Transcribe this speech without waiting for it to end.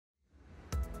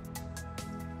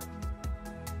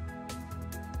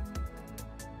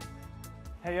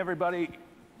Hey, everybody.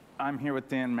 I'm here with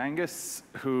Dan Manges,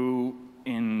 who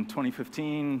in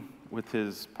 2015, with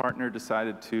his partner,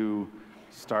 decided to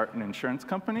start an insurance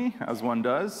company, as one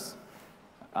does,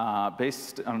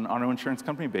 based on an auto insurance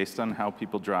company based on how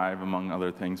people drive, among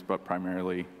other things, but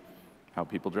primarily how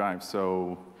people drive.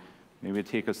 So maybe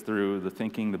take us through the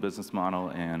thinking, the business model,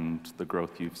 and the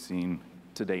growth you've seen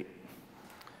to date.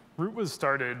 Root was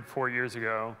started 4 years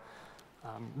ago,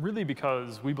 really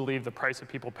because we believe the price that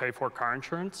people pay for car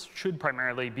insurance should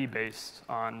primarily be based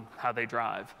on how they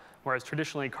drive, whereas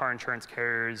traditionally car insurance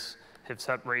carriers have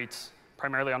set rates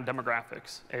primarily on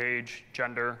demographics, age,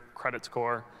 gender, credit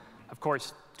score. Of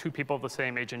course, two people of the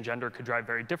same age and gender could drive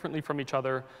very differently from each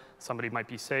other. Somebody might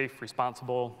be safe,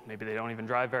 responsible, maybe they don't even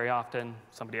drive very often.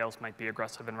 Somebody else might be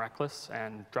aggressive and reckless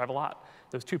and drive a lot.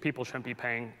 Those two people shouldn't be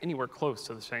paying anywhere close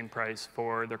to the same price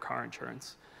for their car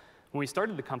insurance. When we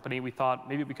started the company, we thought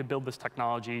maybe we could build this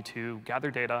technology to gather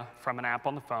data from an app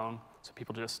on the phone. So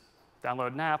people just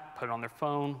download an app, put it on their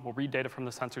phone, we'll read data from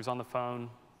the sensors on the phone,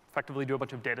 effectively do a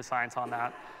bunch of data science on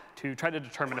that to try to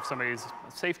determine if somebody's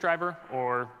a safe driver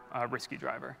or a risky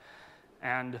driver.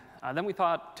 And then we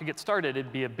thought to get started,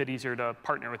 it'd be a bit easier to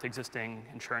partner with existing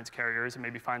insurance carriers and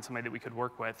maybe find somebody that we could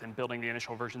work with in building the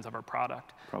initial versions of our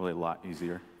product. Probably a lot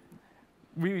easier.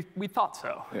 We thought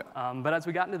so. Yeah. But as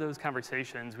we got into those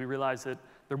conversations, we realized that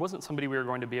there wasn't somebody we were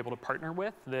going to be able to partner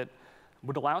with that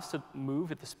would allow us to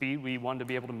move at the speed we wanted to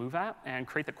be able to move at and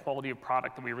create the quality of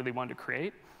product that we really wanted to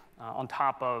create on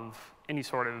top of any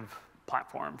sort of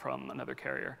platform from another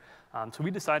carrier. So we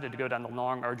decided to go down the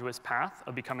long, arduous path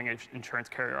of becoming an insurance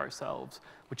carrier ourselves,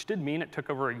 which did mean it took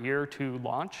over a year to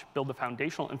launch, build the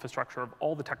foundational infrastructure of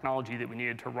all the technology that we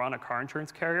needed to run a car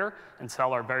insurance carrier and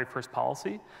sell our very first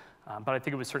policy. But I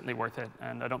think it was certainly worth it,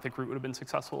 and I don't think Root would have been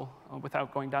successful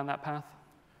without going down that path.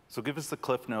 So give us the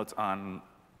cliff notes on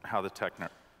how the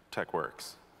tech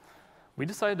works. We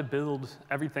decided to build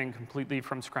everything completely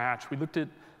from scratch. We looked at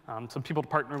some people to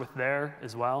partner with there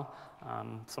as well,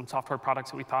 some software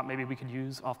products that we thought maybe we could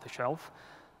use off the shelf.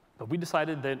 But we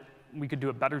decided that we could do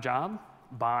a better job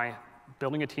by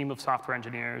building a team of software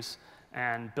engineers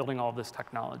and building all of this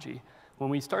technology. When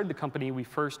we started the company, we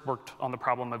first worked on the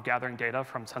problem of gathering data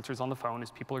from sensors on the phone as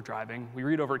people are driving. We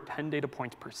read over 10 data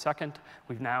points per second.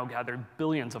 We've now gathered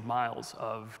billions of miles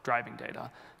of driving data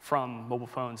from mobile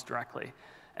phones directly.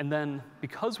 And then,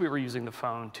 because we were using the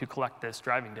phone to collect this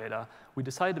driving data, we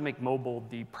decided to make mobile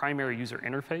the primary user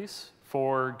interface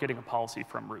for getting a policy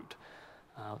from Root.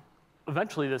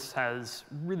 Eventually, this has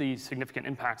really significant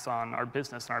impacts on our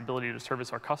business and our ability to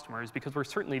service our customers, because we're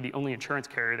certainly the only insurance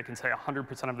carrier that can say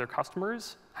 100% of their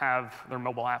customers have their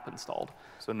mobile app installed.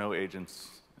 So no agents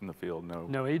in the field,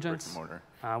 no agents. Brick and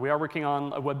mortar. We are working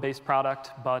on a web-based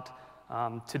product, but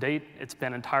to date, it's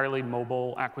been entirely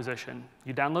mobile acquisition.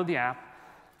 You download the app,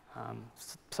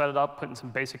 set it up, put in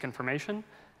some basic information,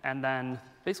 and then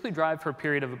basically drive for a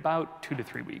period of about 2 to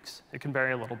 3 weeks. It can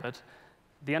vary a little bit.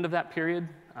 At the end of that period,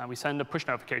 we send a push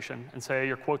notification and say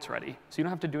your quote's ready. So you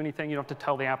don't have to do anything. You don't have to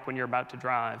tell the app when you're about to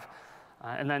drive.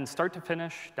 And then start to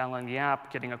finish, downloading the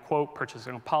app, getting a quote,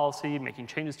 purchasing a policy, making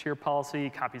changes to your policy,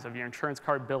 copies of your insurance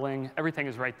card billing, everything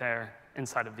is right there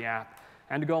inside of the app.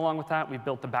 And to go along with that, we've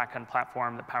built the back-end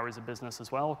platform that powers the business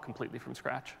as well, completely from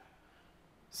scratch.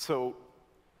 So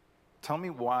tell me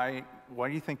why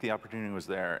do you think the opportunity was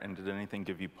there, and did anything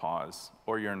give you pause?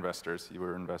 Or your investors? You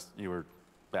were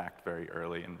backed very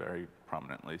early and very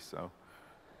prominently, so.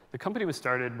 The company was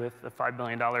started with a $5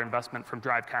 million investment from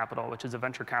Drive Capital, which is a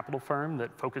venture capital firm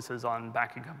that focuses on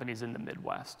backing companies in the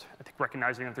Midwest. I think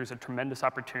recognizing that there's a tremendous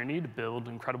opportunity to build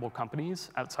incredible companies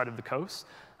outside of the coast,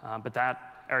 but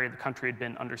that area of the country had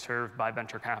been underserved by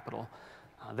venture capital.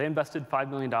 They invested $5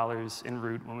 million in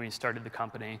Root when we started the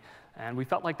company, and we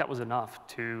felt like that was enough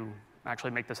to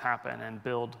actually make this happen and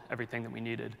build everything that we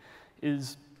needed. You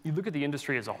look at the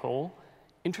industry as a whole.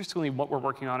 Interestingly, what we're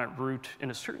working on at Root,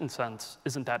 in a certain sense,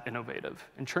 isn't that innovative.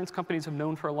 Insurance companies have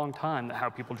known for a long time that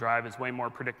how people drive is way more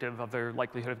predictive of their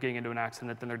likelihood of getting into an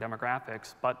accident than their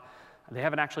demographics, but they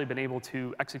haven't actually been able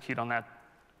to execute on that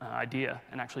idea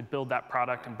and actually build that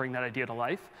product and bring that idea to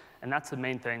life. And that's the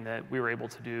main thing that we were able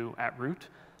to do at Root,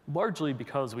 largely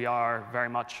because we are very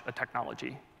much a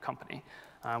technology company.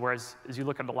 Whereas, as you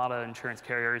look at a lot of insurance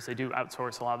carriers, they do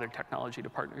outsource a lot of their technology to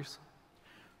partners.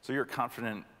 So you're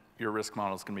confident your risk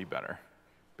model is going to be better,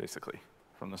 basically,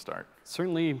 from the start?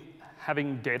 Certainly,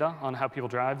 having data on how people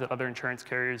drive that other insurance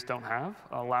carriers don't have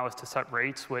allow us to set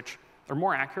rates which are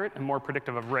more accurate and more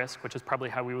predictive of risk, which is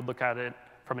probably how we would look at it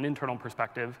from an internal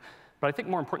perspective. But I think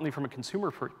more importantly, from a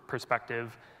consumer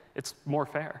perspective, it's more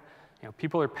fair.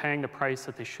 People are paying the price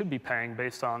that they should be paying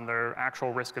based on their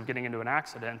actual risk of getting into an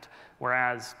accident,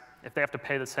 whereas if they have to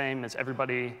pay the same as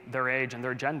everybody their age and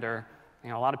their gender, a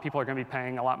lot of people are going to be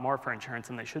paying a lot more for insurance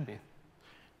than they should be.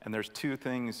 And there's two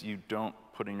things you don't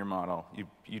put in your model.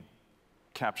 You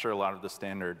capture a lot of the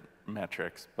standard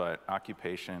metrics, but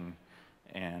occupation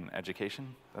and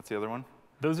education, that's the other one?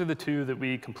 Those are the two that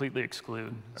we completely exclude.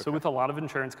 Okay. So with a lot of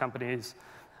insurance companies,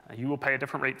 you will pay a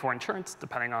different rate for insurance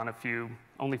depending on if you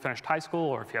only finished high school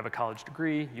or if you have a college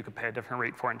degree. You could pay a different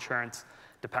rate for insurance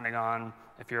depending on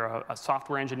if you're a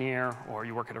software engineer or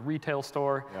you work at a retail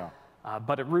store. Yeah.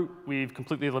 But at Root, we've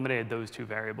completely eliminated those two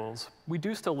variables. We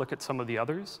do still look at some of the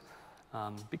others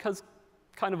because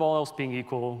kind of all else being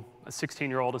equal, a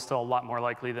 16-year-old is still a lot more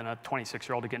likely than a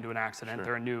 26-year-old to get into an accident. Sure.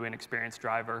 They're a new, inexperienced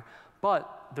driver.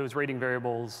 But those rating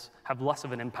variables have less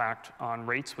of an impact on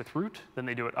rates with Root than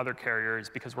they do at other carriers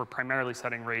because we're primarily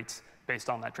setting rates based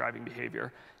on that driving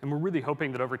behavior. And we're really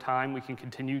hoping that over time we can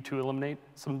continue to eliminate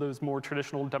some of those more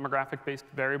traditional demographic-based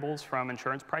variables from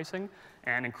insurance pricing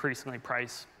and increasingly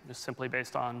price just simply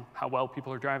based on how well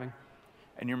people are driving.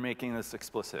 And you're making this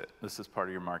explicit. This is part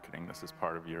of your marketing. This is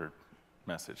part of your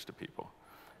message to people.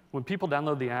 When people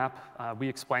download the app, we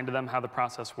explain to them how the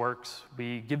process works.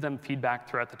 We give them feedback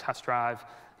throughout the test drive.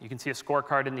 You can see a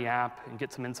scorecard in the app and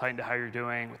get some insight into how you're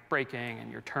doing with braking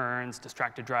and your turns,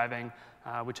 distracted driving,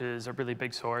 which is a really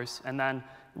big source. And then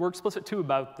we're explicit too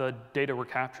about the data we're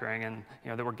capturing and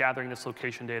that we're gathering this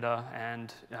location data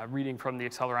and reading from the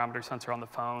accelerometer sensor on the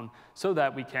phone so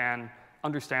that we can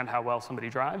understand how well somebody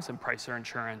drives and price their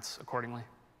insurance accordingly.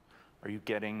 Are you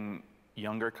getting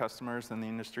younger customers than the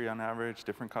industry on average,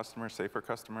 different customers, safer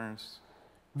customers?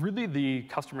 Really, the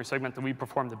customer segment that we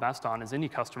perform the best on is any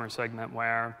customer segment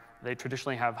where they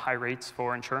traditionally have high rates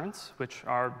for insurance, which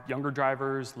are younger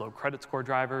drivers, low credit score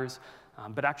drivers,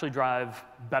 but actually drive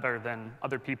better than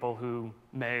other people who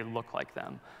may look like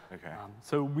them. Okay.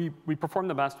 So we perform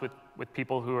the best with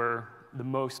people who are the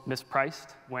most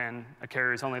mispriced when a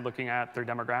carrier is only looking at their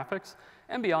demographics.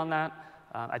 And beyond that,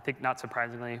 I think not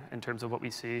surprisingly, in terms of what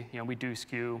we see, we do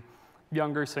skew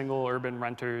younger single urban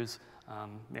renters,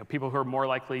 people who are more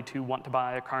likely to want to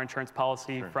buy a car insurance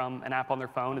policy Sure. from an app on their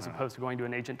phone as opposed to going to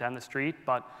an agent down the street.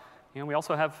 But we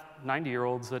also have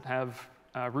 90-year-olds that have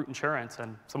Root insurance,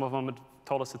 and some of them have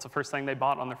told us it's the first thing they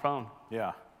bought on their phone.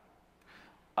 Yeah.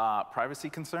 Privacy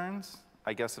concerns?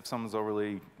 I guess if someone's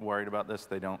overly worried about this,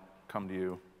 they don't come to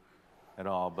you at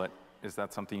all. But is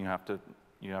that something you have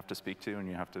to speak to, and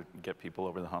you have to get people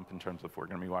over the hump in terms of we're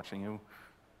going to be watching you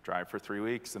drive for 3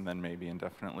 weeks and then maybe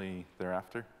indefinitely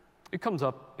thereafter? It comes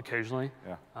up occasionally.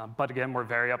 Yeah. But again, we're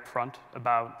very upfront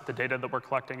about the data that we're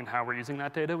collecting and how we're using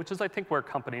that data, which is, I think, where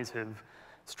companies have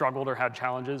struggled or had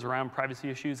challenges around privacy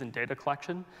issues and data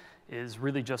collection, is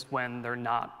really just when they're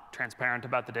not transparent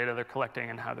about the data they're collecting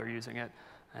and how they're using it.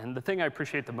 And the thing I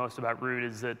appreciate the most about Root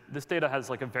is that this data has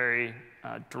like a very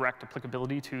direct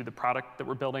applicability to the product that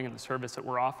we're building and the service that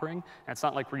we're offering. And it's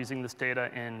not like we're using this data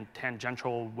in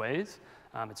tangential ways.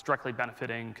 It's directly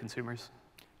benefiting consumers.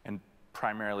 And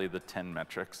primarily the 10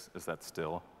 metrics, is that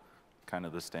still kind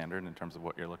of the standard in terms of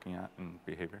what you're looking at in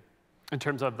behavior? In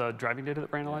terms of the driving data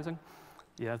that we're analyzing?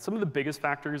 Yeah, some of the biggest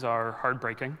factors are hard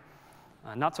braking.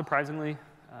 Not surprisingly,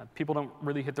 people don't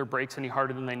really hit their brakes any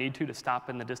harder than they need to stop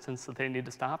in the distance that they need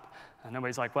to stop.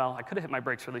 Nobody's like, well, I could have hit my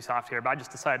brakes really soft here, but I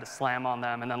just decided to slam on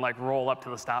them and then like roll up to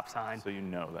the stop sign. So you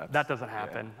know that. That doesn't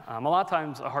happen. Yeah. A lot of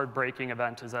times a hard braking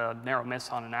event is a narrow miss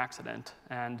on an accident.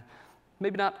 And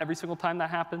maybe not every single time that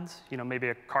happens. Maybe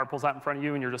a car pulls out in front of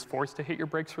you and you're just forced to hit your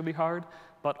brakes really hard.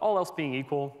 But all else being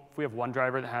equal, if we have one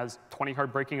driver that has 20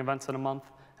 hard braking events in a month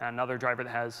and another driver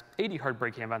that has 80 hard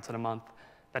braking events in a month,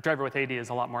 that driver with 80 is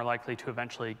a lot more likely to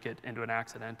eventually get into an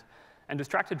accident. And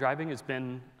distracted driving has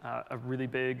been a really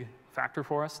big factor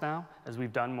for us now as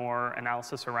we've done more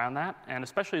analysis around that, and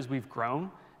especially as we've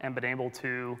grown and been able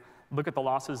to look at the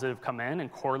losses that have come in and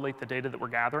correlate the data that we're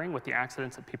gathering with the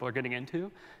accidents that people are getting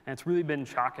into. And it's really been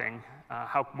shocking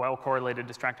how well correlated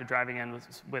distracted driving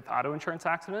is with auto insurance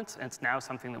accidents, and it's now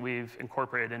something that we've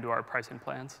incorporated into our pricing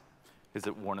plans. Is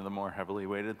it one of the more heavily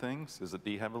weighted things? Is it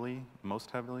the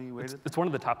most heavily weighted? It's one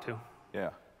of the top two. Yeah.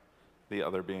 The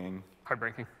other being? Hard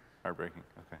braking. Hard braking,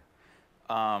 okay.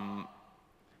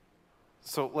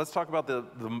 So let's talk about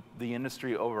the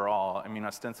industry overall. I mean,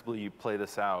 ostensibly you play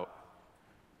this out.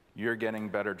 You're getting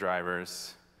better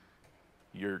drivers.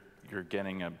 You're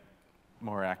getting a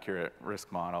more accurate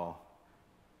risk model.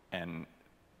 And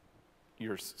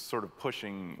you're sort of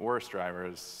pushing worse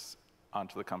drivers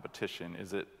onto the competition.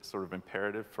 Is it sort of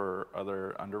imperative for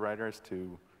other underwriters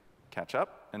to catch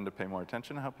up and to pay more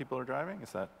attention to how people are driving?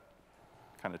 Is that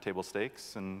kind of table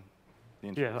stakes? And the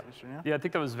insurance industry now? Yeah, I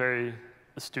think that was very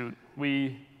astute.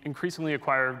 We increasingly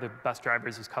acquire the best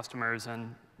drivers as customers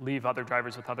and leave other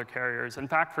drivers with other carriers. In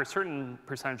fact, for a certain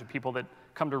percentage of people that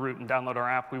come to Root and download our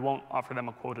app, we won't offer them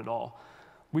a quote at all.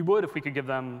 We would if we could give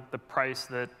them the price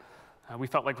that we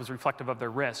felt like was reflective of their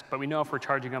risk, but we know if we're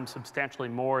charging them substantially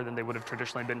more than they would have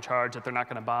traditionally been charged, that they're not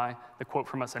going to buy the quote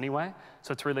from us anyway.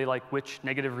 So it's really like, which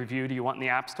negative review do you want in the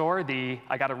App Store? The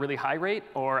I got a really high rate,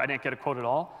 or I didn't get a quote at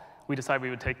all? We decided we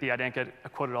would take the I didn't get a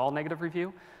quote at all negative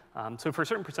review. So for a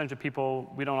certain percentage of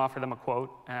people, we don't offer them a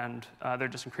quote, and they're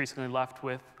just increasingly left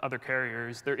with other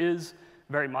carriers. There is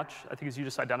very much, I think as you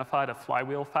just identified, a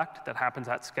flywheel effect that happens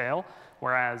at scale,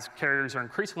 whereas carriers are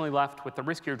increasingly left with the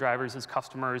riskier drivers as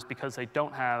customers because they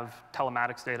don't have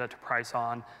telematics data to price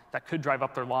on that could drive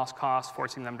up their loss costs,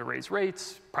 forcing them to raise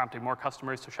rates, prompting more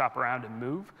customers to shop around and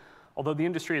move. Although the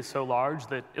industry is so large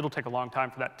that it'll take a long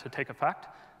time for that to take effect,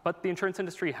 but the insurance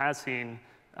industry has seen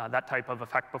that type of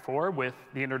effect before with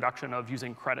the introduction of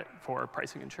using credit for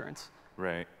pricing insurance.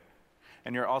 Right.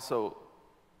 And you're also,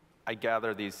 I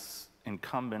gather these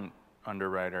incumbent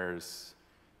underwriters,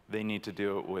 they need to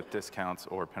do it with discounts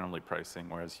or penalty pricing,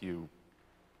 whereas you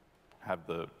have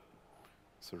the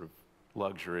sort of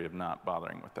luxury of not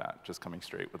bothering with that, just coming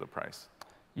straight with a price.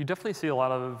 You definitely see a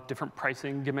lot of different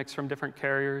pricing gimmicks from different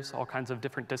carriers, all kinds of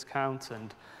different discounts.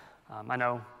 And I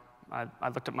know I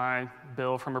looked at my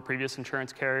bill from a previous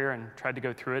insurance carrier and tried to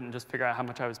go through it and just figure out how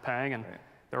much I was paying. And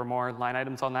there were more line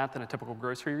items on that than a typical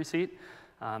grocery receipt.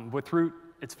 With Root,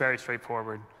 it's very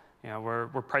straightforward. You know, we're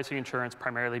pricing insurance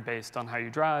primarily based on how you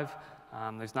drive.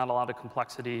 There's not a lot of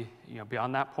complexity,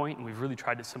 beyond that point, and we've really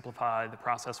tried to simplify the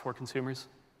process for consumers.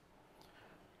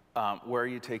 Where are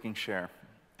you taking share?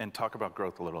 And talk about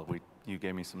growth a little. You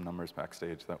gave me some numbers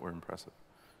backstage that were impressive.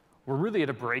 We're really at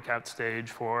a breakout stage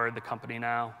for the company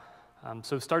now.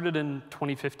 So started in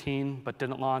 2015, but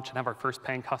didn't launch and have our first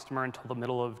paying customer until the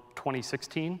middle of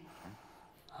 2016.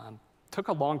 Took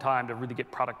a long time to really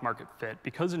get product market fit.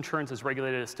 Because insurance is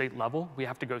regulated at a state level, we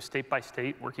have to go state by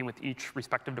state, working with each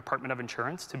respective department of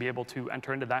insurance to be able to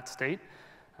enter into that state.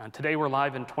 Today we're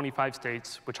live in 25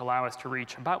 states, which allow us to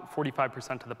reach about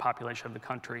 45% of the population of the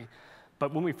country.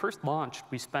 But when we first launched,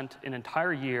 we spent an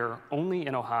entire year only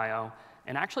in Ohio,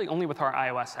 and actually only with our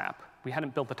iOS app. We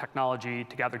hadn't built the technology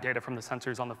to gather data from the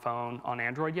sensors on the phone on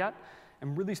Android yet,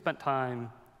 and really spent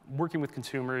time working with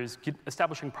consumers,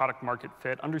 establishing product market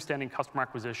fit, understanding customer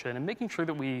acquisition, and making sure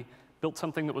that we built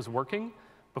something that was working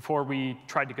before we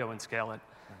tried to go and scale it.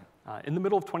 In the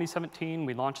middle of 2017,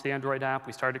 we launched the Android app.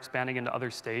 We started expanding into other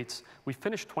states. We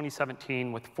finished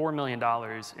 2017 with $4 million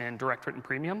in direct written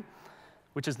premium,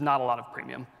 which is not a lot of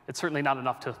premium. It's certainly not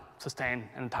enough to sustain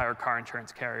an entire car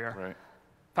insurance carrier. Right.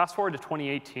 Fast forward to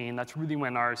 2018, that's really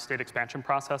when our state expansion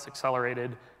process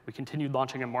accelerated. We continued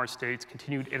launching in more states,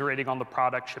 continued iterating on the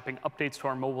product, shipping updates to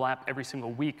our mobile app every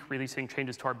single week, releasing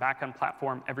changes to our backend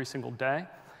platform every single day.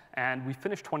 And we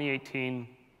finished 2018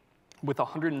 with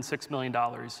 $106 million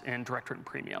in direct written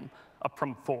premium, up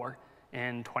from $4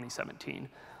 in 2017.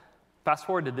 Fast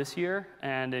forward to this year,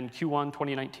 and in Q1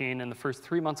 2019, in the first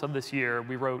 3 months of this year,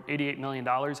 we wrote $88 million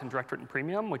in direct written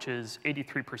premium, which is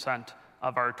 83%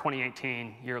 of our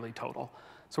 2018 yearly total.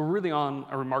 So we're really on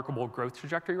a remarkable growth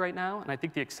trajectory right now, and I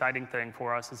think the exciting thing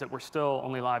for us is that we're still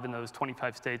only live in those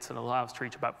 25 states that allow us to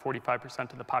reach about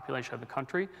 45% of the population of the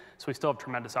country, so we still have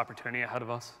tremendous opportunity ahead of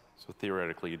us. So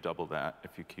theoretically, you double that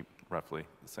if you keep roughly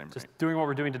the same rate. Just doing what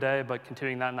we're doing today, but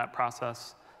continuing that in that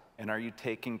process. And are you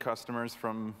taking customers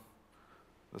from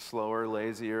the slower,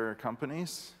 lazier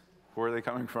companies? Where are they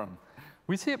coming from?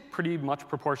 We see it pretty much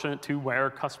proportionate to where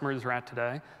customers are at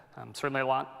today. Certainly a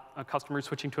lot of customers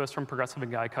switching to us from Progressive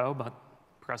and Geico, but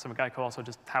Progressive and Geico also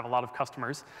just have a lot of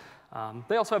customers.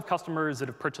 They also have customers that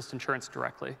have purchased insurance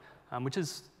directly, which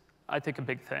is, I think, a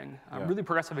big thing. Really,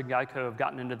 Progressive and Geico have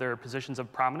gotten into their positions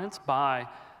of prominence by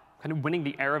kind of winning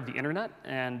the era of the internet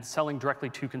and selling directly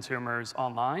to consumers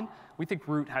online. We think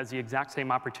Root has the exact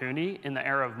same opportunity in the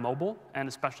era of mobile, and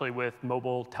especially with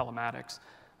mobile telematics.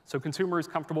 So consumers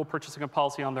comfortable purchasing a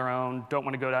policy on their own, don't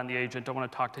want to go down the agent, don't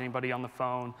want to talk to anybody on the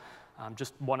phone,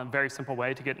 just want a very simple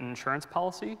way to get an insurance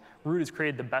policy. Root has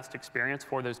created the best experience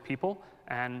for those people,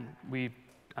 and we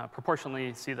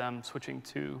proportionally see them switching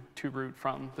to Root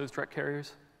from those direct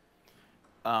carriers.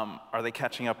 Are they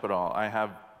catching up at all? I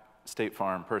have State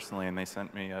Farm personally, and they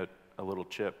sent me a little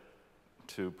chip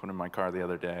to put in my car the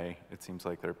other day. It seems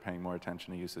like they're paying more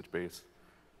attention to usage-based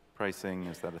pricing.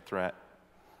 Is that a threat?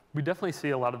 We definitely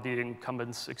see a lot of the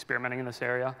incumbents experimenting in this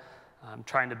area,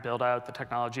 trying to build out the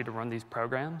technology to run these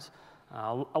programs.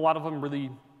 A lot of them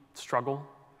really struggle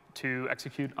to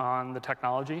execute on the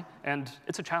technology, and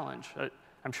it's a challenge.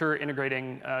 I'm sure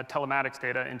integrating telematics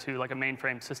data into like a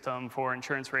mainframe system for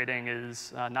insurance rating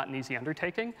is not an easy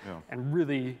undertaking, and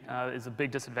really is a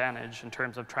big disadvantage in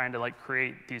terms of trying to like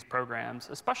create these programs,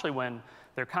 especially when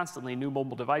there are constantly new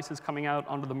mobile devices coming out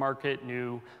onto the market,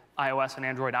 new iOS and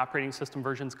Android operating system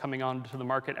versions coming onto the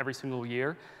market every single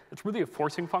year. It's really a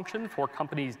forcing function for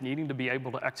companies needing to be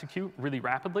able to execute really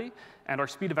rapidly, and our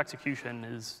speed of execution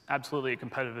is absolutely a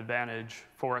competitive advantage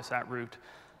for us at Root.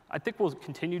 I think we'll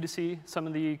continue to see some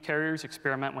of the carriers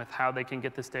experiment with how they can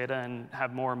get this data and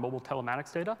have more mobile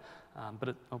telematics data, but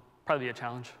it'll probably be a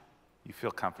challenge. You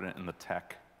feel confident in the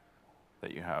tech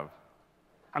that you have?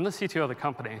 I'm the CTO of the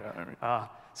company,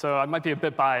 so I might be a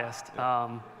bit biased,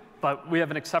 but we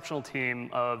have an exceptional team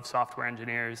of software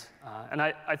engineers, and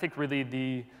I think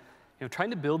really trying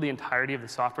to build the entirety of the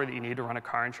software that you need to run a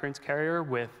car insurance carrier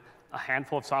with a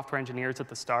handful of software engineers at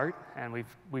the start, and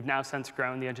we've now since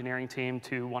grown the engineering team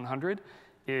to 100,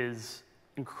 is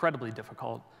incredibly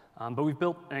difficult. But we've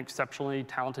built an exceptionally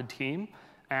talented team,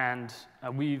 and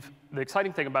the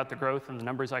exciting thing about the growth and the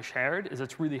numbers I shared is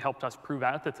it's really helped us prove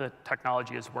out that the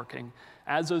technology is working.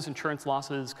 As those insurance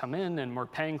losses come in and we're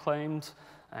paying claims,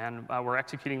 and we're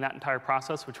executing that entire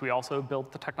process, which we also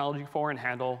built the technology for and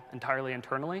handle entirely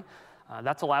internally,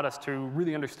 that's allowed us to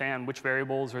really understand which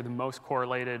variables are the most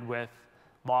correlated with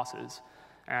losses.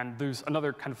 And there's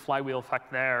another kind of flywheel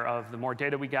effect there of the more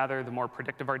data we gather, the more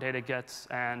predictive our data gets,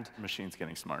 and the machine's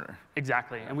getting smarter.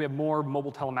 Exactly, and we have more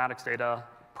mobile telematics data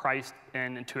priced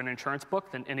into an insurance book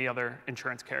than any other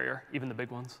insurance carrier, even the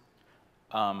big ones.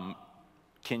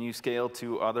 Can you scale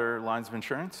to other lines of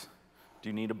insurance? Do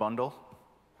you need a bundle?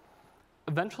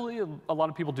 Eventually, a lot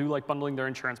of people do like bundling their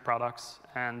insurance products,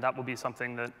 and that will be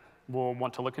something that we'll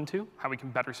want to look into, how we can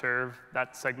better serve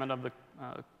that segment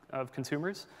of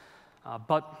consumers.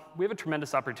 But we have a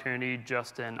tremendous opportunity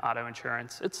just in auto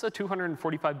insurance. It's a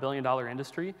 $245 billion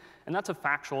industry, and that's a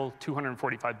factual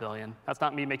 $245 billion. That's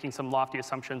not me making some lofty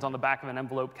assumptions on the back of an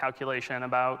envelope calculation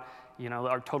about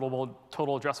our total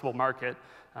addressable market.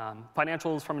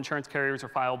 Financials from insurance carriers are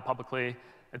filed publicly.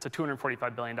 It's a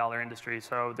 $245 billion industry,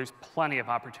 so there's plenty of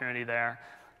opportunity there.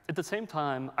 At the same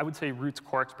time, I would say Root's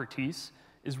core expertise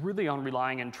is really on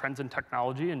relying on trends in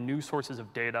technology and new sources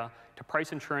of data to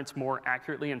price insurance more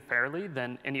accurately and fairly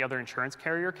than any other insurance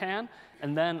carrier can,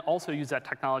 and then also use that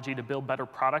technology to build better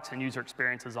products and user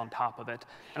experiences on top of it.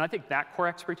 And I think that core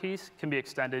expertise can be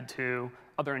extended to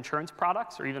other insurance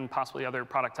products or even possibly other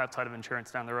products outside of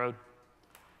insurance down the road.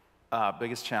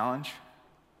 Biggest challenge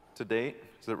to date?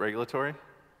 Is it regulatory?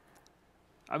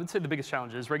 I would say the biggest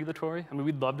challenge is regulatory. I mean,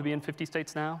 we'd love to be in 50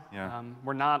 states now. Yeah.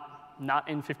 We're not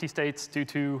in 50 states due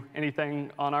to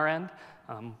anything on our end.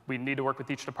 We need to work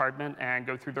with each department and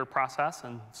go through their process,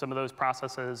 and some of those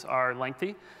processes are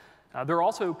lengthy. There are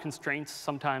also constraints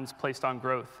sometimes placed on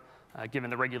growth, given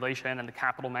the regulation and the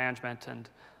capital management and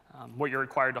what you're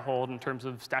required to hold in terms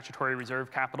of statutory reserve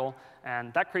capital,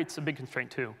 and that creates a big constraint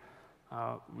too.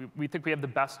 We think we have the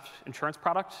best insurance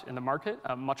product in the market,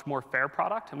 a much more fair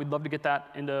product, and we'd love to get that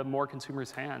into more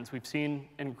consumers' hands. We've seen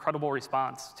an incredible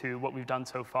response to what we've done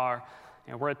so far.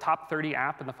 We're a top 30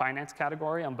 app in the finance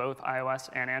category on both iOS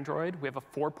and Android. We have a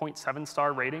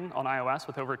 4.7-star rating on iOS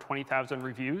with over 20,000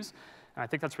 reviews. And I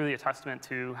think that's really a testament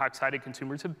to how excited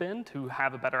consumers have been to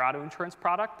have a better auto insurance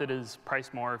product that is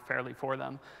priced more fairly for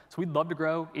them. So we'd love to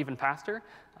grow even faster,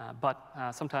 but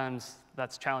sometimes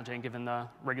that's challenging given the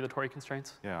regulatory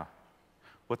constraints. Yeah.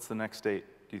 What's the next state,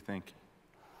 do you think?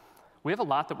 We have a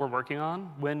lot that we're working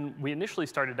on. When we initially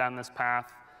started down this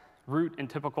path, Root in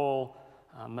typical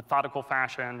methodical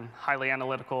fashion, highly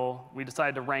analytical, we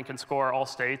decided to rank and score all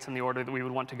states in the order that we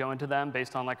would want to go into them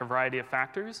based on like a variety of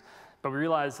factors. But we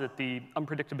realized that the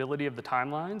unpredictability of the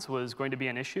timelines was going to be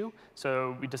an issue,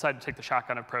 so we decided to take the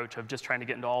shotgun approach of just trying to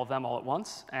get into all of them all at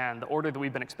once. And the order that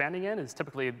we've been expanding in is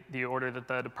typically the order that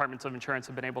the departments of insurance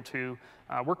have been able to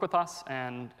work with us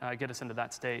and get us into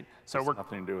that state. So it's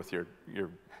nothing to do with your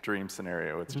dream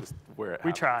scenario. It's just where it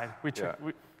happens. We tried.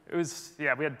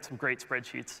 We had some great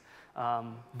spreadsheets.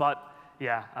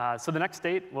 So the next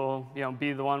state will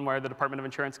be the one where the Department of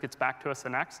Insurance gets back to us the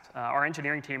next. Our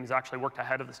engineering team has actually worked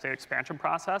ahead of the state expansion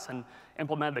process and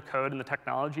implemented the code and the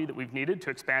technology that we've needed to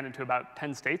expand into about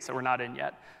 10 states that we're not in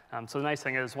yet. So the nice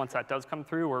thing is once that does come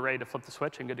through, we're ready to flip the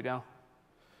switch and good to go.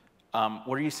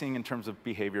 What are you seeing in terms of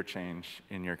behavior change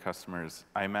in your customers?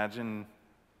 I imagine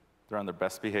they're on their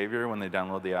best behavior when they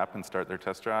download the app and start their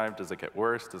test drive. Does it get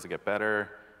worse? Does it get better?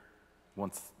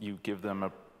 Once you give them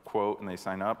a quote and they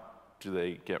sign up, do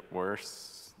they get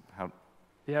worse?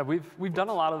 Yeah, we've done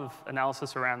a lot of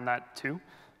analysis around that too.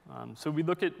 So we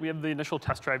have the initial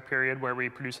test drive period where we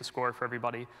produce a score for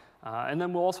everybody. And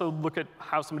then we'll also look at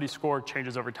how somebody's score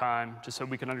changes over time, just so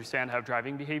we can understand how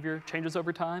driving behavior changes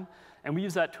over time. And we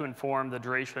use that to inform the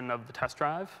duration of the test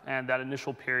drive and that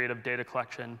initial period of data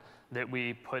collection that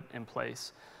we put in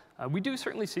place. We do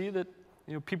certainly see that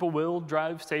people will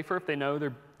drive safer if they know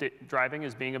their driving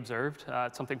is being observed.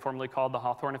 It's something formerly called the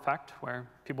Hawthorne effect, where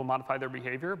people modify their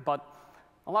behavior. But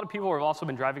a lot of people have also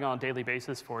been driving on a daily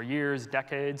basis for years,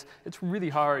 decades. It's really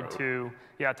hard to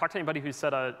talk to anybody who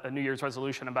set a New Year's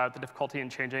resolution about the difficulty in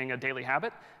changing a daily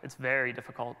habit. It's very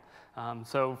difficult.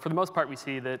 So for the most part, we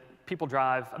see that people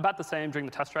drive about the same during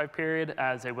the test drive period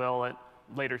as they will at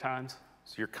later times.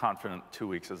 So you're confident 2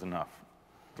 weeks is enough?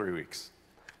 3 weeks?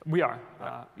 We are.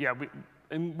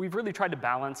 And we've really tried to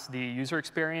balance the user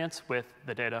experience with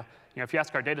the data. If you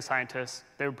ask our data scientists,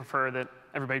 they would prefer that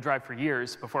everybody drive for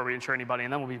years before we insure anybody,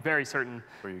 and then we'll be very certain.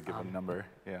 Where you give a number,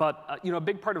 yeah. But a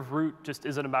big part of Root just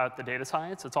isn't about the data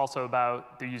science. It's also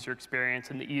about the user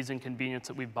experience and the ease and convenience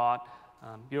that we've bought.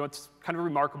 It's kind of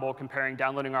remarkable comparing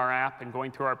downloading our app and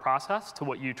going through our process to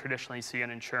what you traditionally see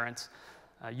in insurance.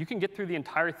 You can get through the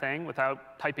entire thing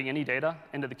without typing any data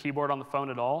into the keyboard on the phone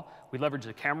at all. We leverage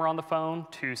the camera on the phone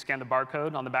to scan the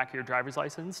barcode on the back of your driver's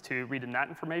license to read in that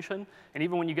information. And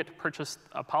even when you get to purchase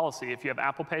a policy, if you have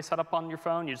Apple Pay set up on your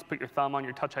phone, you just put your thumb on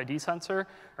your Touch ID sensor,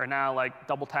 or now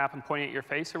double tap and point at your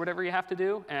face or whatever you have to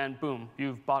do, and boom,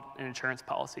 you've bought an insurance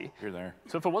policy. You're there.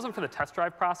 So if it wasn't for the test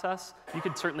drive process, you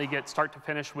could certainly get start to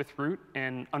finish with Root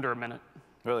in under a minute.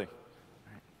 Really?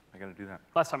 All right. I got to do that.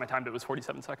 Last time I timed it was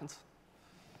 47 seconds.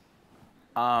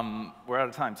 We're out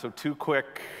of time. So 2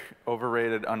 quick,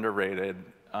 overrated, underrated.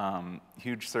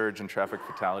 Huge surge in traffic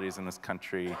fatalities in this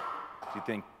country. Do you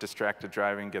think distracted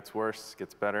driving gets worse,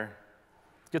 gets better?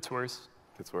 Gets worse.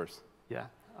 Gets worse. Yeah.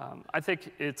 I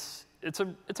think it's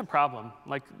a problem.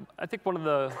 I think one of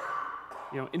the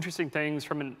interesting things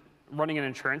from running an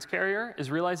insurance carrier is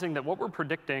realizing that what we're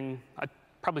predicting, I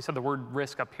probably said the word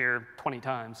risk up here 20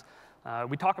 times.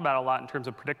 We talk about it a lot in terms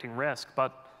of predicting risk,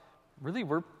 but really,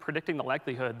 we're predicting the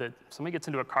likelihood that somebody gets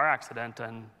into a car accident,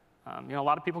 and a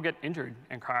lot of people get injured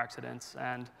in car accidents.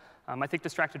 And I think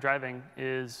distracted driving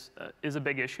is a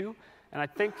big issue. And I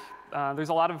think there's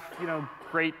a lot of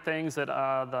great things that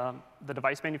the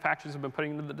device manufacturers have been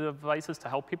putting into the devices to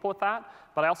help people with that.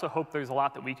 But I also hope there's a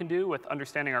lot that we can do with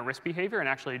understanding our risk behavior and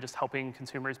actually just helping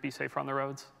consumers be safer on the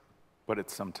roads. But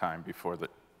it's some time before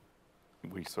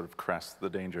we sort of crest the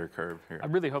danger curve here. I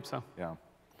really hope so. Yeah.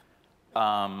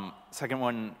 Second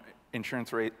one,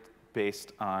 insurance rate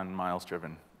based on miles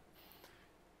driven.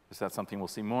 Is that something we'll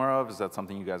see more of? Is that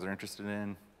something you guys are interested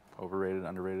in? Overrated,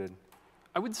 underrated?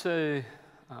 I would say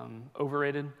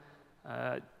overrated.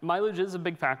 Mileage is a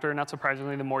big factor. Not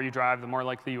surprisingly, the more you drive, the more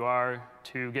likely you are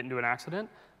to get into an accident.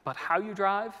 But how you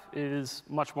drive is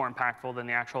much more impactful than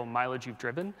the actual mileage you've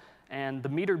driven. And the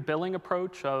metered billing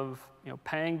approach of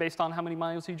paying based on how many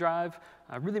miles you drive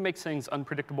really makes things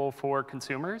unpredictable for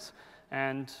consumers.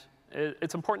 And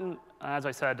it's important, as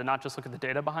I said, to not just look at the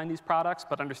data behind these products,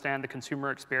 but understand the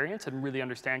consumer experience and really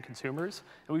understand consumers.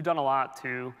 And we've done a lot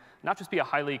to not just be a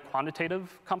highly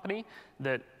quantitative company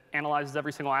that analyzes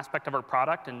every single aspect of our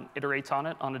product and iterates on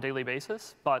it on a daily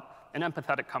basis, but an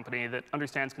empathetic company that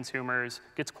understands consumers,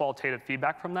 gets qualitative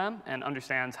feedback from them, and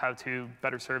understands how to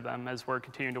better serve them as we're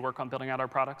continuing to work on building out our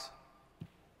products.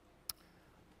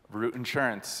 Root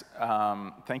Insurance,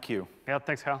 thank you. Yeah,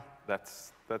 thanks, Kyle.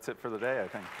 That's it for the day, I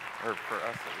think, or for us at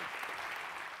least.